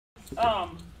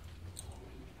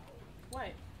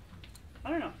What? I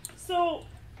don't know. So,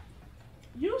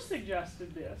 you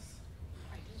suggested this.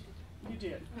 You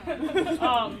did.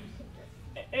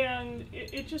 And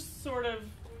it just sort of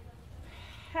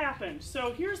happened.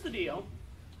 So here's the deal.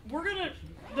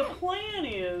 The plan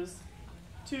is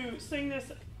to sing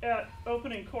this at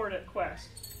opening court at Quest.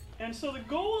 And so the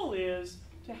goal is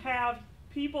to have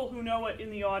people who know it in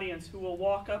the audience who will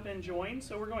walk up and join.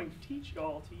 So we're going to teach it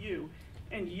all to you.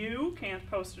 And you can't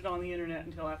post it on the internet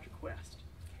until after Quest.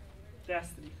 That's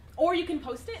the deal. Or you can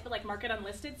post it, but like mark it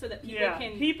unlisted so that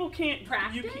people can't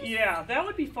practice? Yeah, that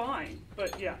would be fine.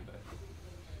 But yeah.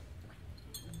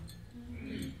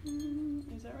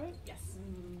 Is that right? Yes.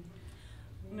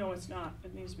 No, it's not.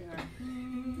 It needs to be higher.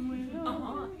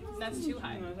 That's too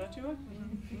high. No, is that too high?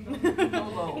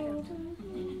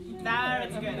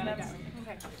 That's good.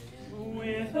 Okay.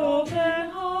 With open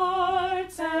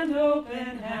hearts and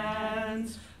open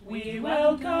hands, we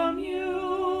welcome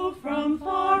you from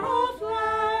far off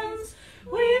lands.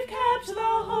 We've kept the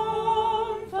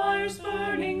home fires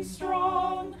burning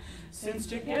strong, since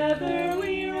together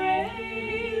we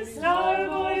raised our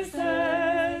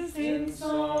voices in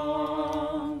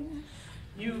song.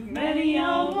 You've many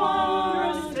a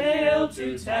wondrous tale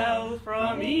to tell,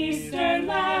 from eastern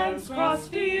lands, cross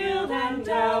field and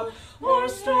dell, o'er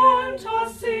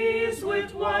storm-tossed seas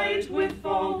with white, with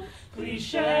foam. Please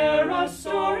share a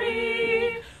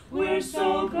story, we're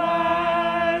so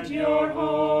glad you're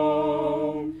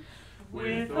home.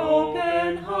 With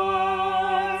open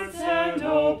hearts and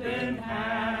open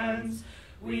hands,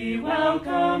 we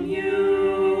welcome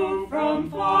you from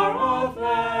far off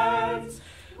lands.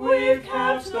 We've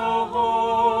kept the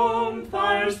home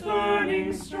fires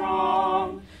burning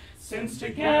strong, since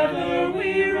together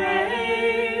we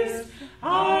raised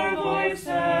our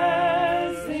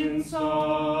voices in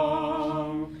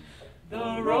song.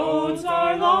 The roads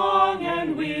are long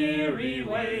and weary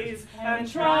ways, and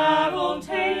travel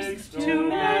takes too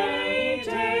many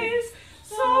days.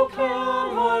 So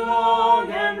come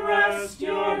along and rest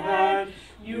your head.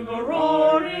 You've a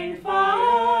roaring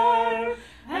fire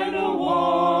and a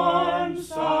warm,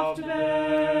 soft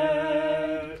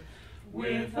bed.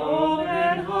 With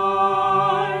open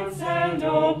hearts and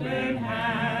open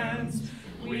hands,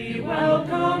 we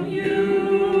welcome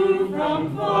you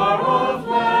from far off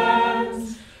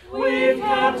lands. We've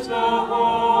kept the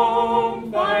home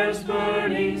fires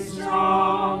burning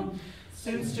strong,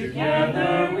 since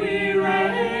together we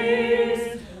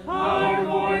raised our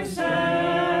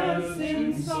voices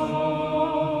in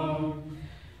song.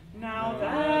 Now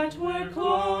that we're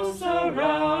close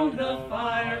around the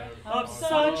fire, of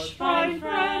such fine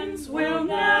friends we'll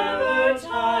never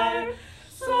tire.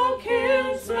 So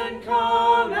kinsmen,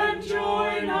 come and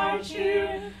join our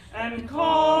cheer, and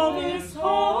call this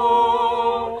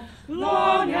home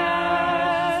long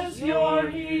as you're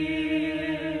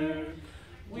here.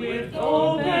 With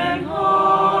open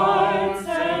hearts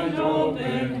and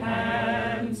open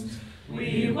hands,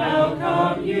 we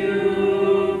welcome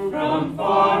you from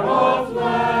far off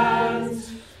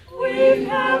lands. We've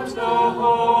kept the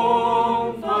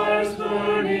home fires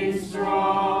burning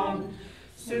strong,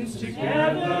 since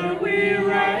together we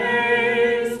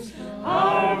raised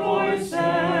our voices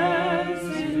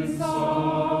in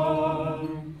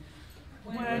song.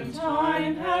 When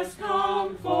time has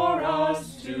come for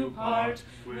us to part,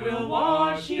 we'll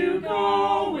watch you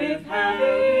go with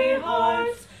heavy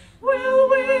hearts. We'll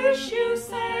wish you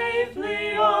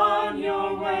safely on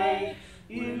your way,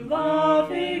 in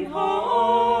loving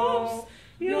hopes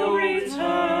you'll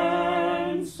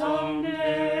return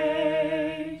someday.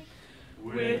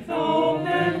 With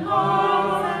open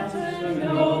hearts and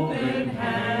open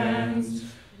hands,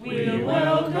 we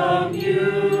welcome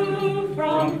you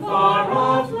from far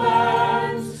off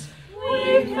lands.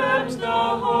 We've kept the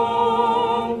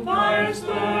home fires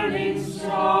burning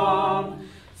strong,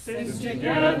 since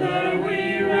together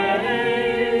we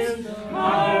raised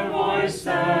our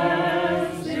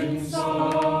voices in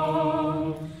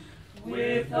song.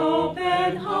 With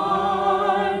open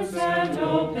hearts and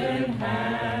open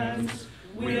hands,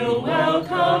 we'll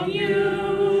welcome you